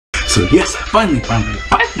So yes, finally,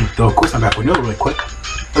 though of course I'm back with another really quick,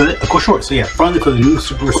 of course short. So yeah, finally for the new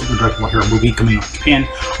Super Dragon Ball Hero movie coming out in Japan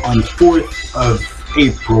on the 4th of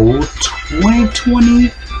April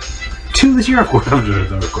 2022 this year, of course.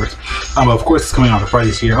 Of course it's coming out on Friday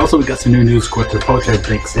this year. Also we got some new news, of course, the prototype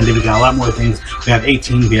things, and then we got a lot more things. We have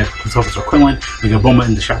 18, we have Police Officer Krillin, we got Bulma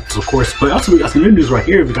in the shadows, of course, but also we got some new news right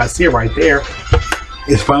here. We got to see it right there.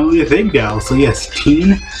 It's finally a thing now. So yes,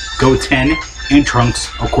 Teen, Goten, and Trunks,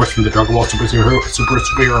 of course, from the Dragon Ball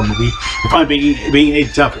superhero movie. They're finally being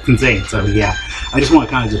aged up. It's insane. So yeah, I just want to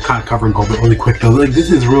kind of cover and go over it really quick though. Like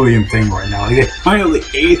this is really a thing right now. Like they finally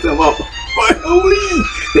aged them up. Finally,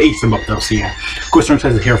 they aged them up though. So yeah, of course, Trunks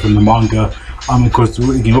has the hair from the manga. Of course,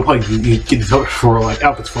 again, we'll probably get these for like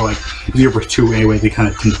outfits for like Xenoverse 2 anyway. They kind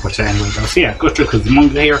of tend to push that anyway though. So yeah, go straight because the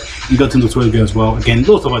manga here and Goten looks really good as well. Again,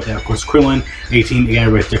 little stuff like that. Of course, Krillin, 18, again,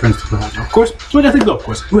 everybody's different. Of course, so we got things though. Of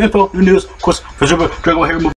course, new info, new news. Of course, for sure, Dragon Ball Hero movie.